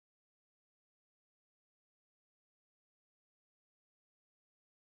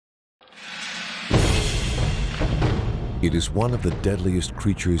It is one of the deadliest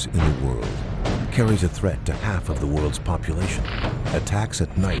creatures in the world, carries a threat to half of the world's population, attacks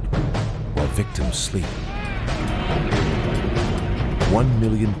at night while victims sleep. 1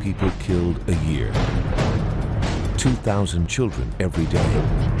 million people killed a year, 2,000 children every day.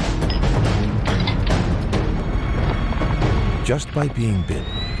 Just by being bit,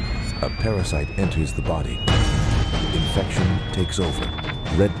 a parasite enters the body. Infection takes over.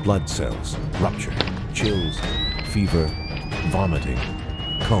 Red blood cells rupture, chills, fever, vomiting,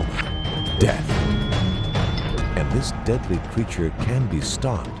 coma, death. And this deadly creature can be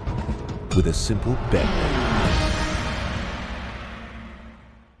stopped with a simple bed name.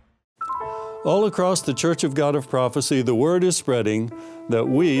 All across the Church of God of Prophecy, the word is spreading that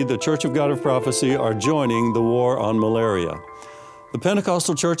we, the Church of God of Prophecy, are joining the war on malaria. The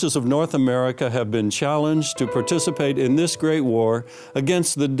Pentecostal churches of North America have been challenged to participate in this great war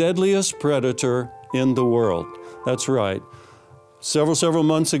against the deadliest predator in the world. That's right. Several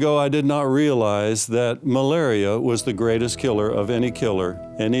months ago, I did not realize that malaria was the greatest killer of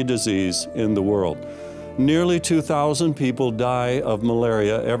any disease in the world. Nearly 2,000 people die of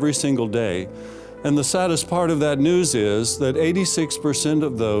malaria every single day. And the saddest part of that news is that 86%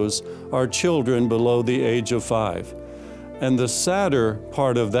 of those are children below the age of 5. And the sadder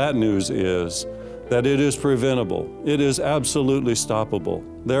part of that news is that it is preventable. It is absolutely stoppable.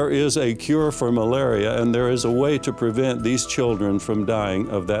 There is a cure for malaria, and there is a way to prevent these children from dying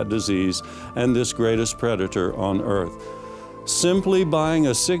of that disease and this greatest predator on earth. Simply buying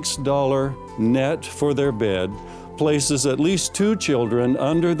a $6 net for their bed places at least 2 children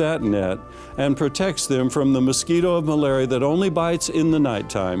under that net and protects them from the mosquito of malaria that only bites in the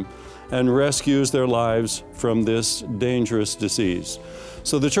nighttime and rescues their lives from this dangerous disease.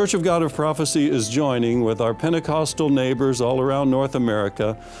 So the Church of God of Prophecy is joining with our Pentecostal neighbors all around North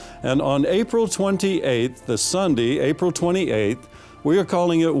America. And on April 28th, the Sunday, April 28th, we are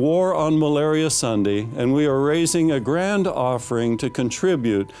calling it War on Malaria Sunday, and we are raising a grand offering to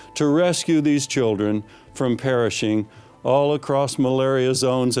contribute to rescue these children from perishing all across malaria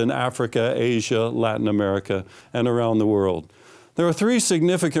zones in Africa, Asia, Latin America, and around the world. There are 3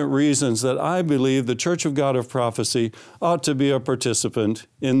 significant reasons that I believe the Church of God of Prophecy ought to be a participant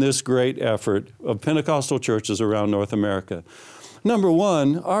in this great effort of Pentecostal churches around North America. Number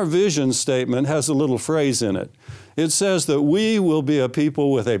 1, our vision statement has a little phrase in it. It says that we will be a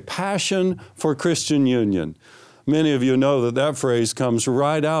people with a passion for Christian union. Many of you know that that phrase comes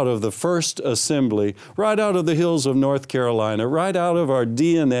right out of the First Assembly, right out of the hills of North Carolina, right out of our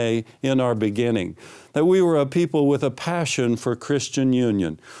DNA in our beginning, that we were a people with a passion for Christian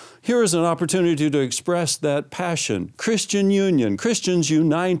union. Here is an opportunity to express that passion. Christian union, Christians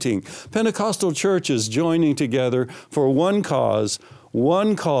uniting, Pentecostal churches joining together for one cause,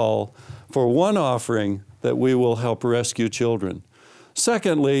 one call, for one offering that we will help rescue children.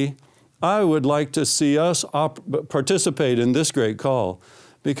 Secondly, I would like to see us participate in this great call,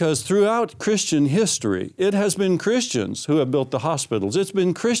 because throughout Christian history, it has been Christians who have built the hospitals. It's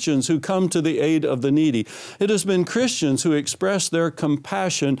been Christians who come to the aid of the needy. It has been Christians who express their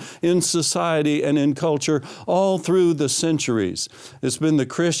compassion in society and in culture all through the centuries. It's been the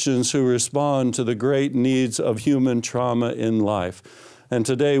Christians who respond to the great needs of human trauma in life. And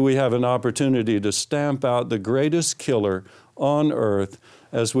today we have an opportunity to stamp out the greatest killer on earth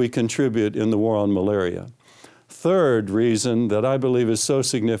as we contribute in the war on malaria. Third reason that I believe is so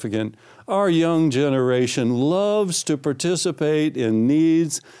significant, our young generation loves to participate in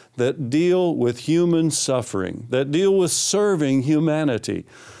needs that deal with human suffering, that deal with serving humanity.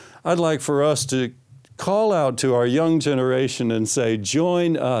 I'd like for us to call out to our young generation and say,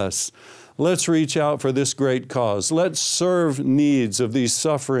 join us. Let's reach out for this great cause. Let's serve needs of these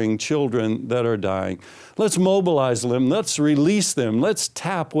suffering children that are dying. Let's mobilize them. Let's release them. Let's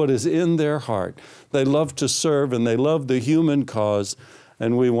tap what is in their heart. They love to serve and they love the human cause,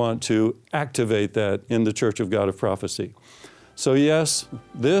 and we want to activate that in the Church of God of Prophecy. So yes,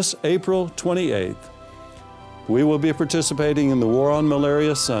 this April 28th, we will be participating in the War on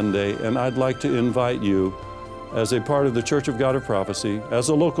Malaria Sunday, and I'd like to invite you as a part of the Church of God of Prophecy, as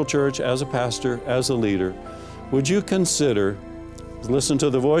a local church, as a pastor, as a leader, would you consider, listen to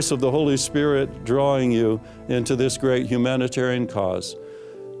the voice of the Holy Spirit drawing you into this great humanitarian cause?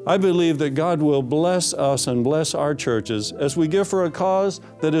 I believe that God will bless us and bless our churches as we give for a cause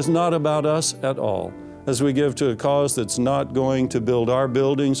that is not about us at all, as we give to a cause that's not going to build our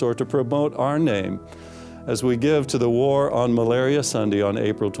buildings or to promote our name, as we give to the War on Malaria Sunday on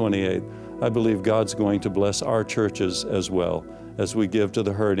April 28th. I believe God's going to bless our churches as well as we give to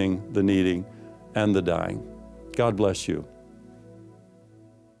the hurting, the needing, and the dying. God bless you.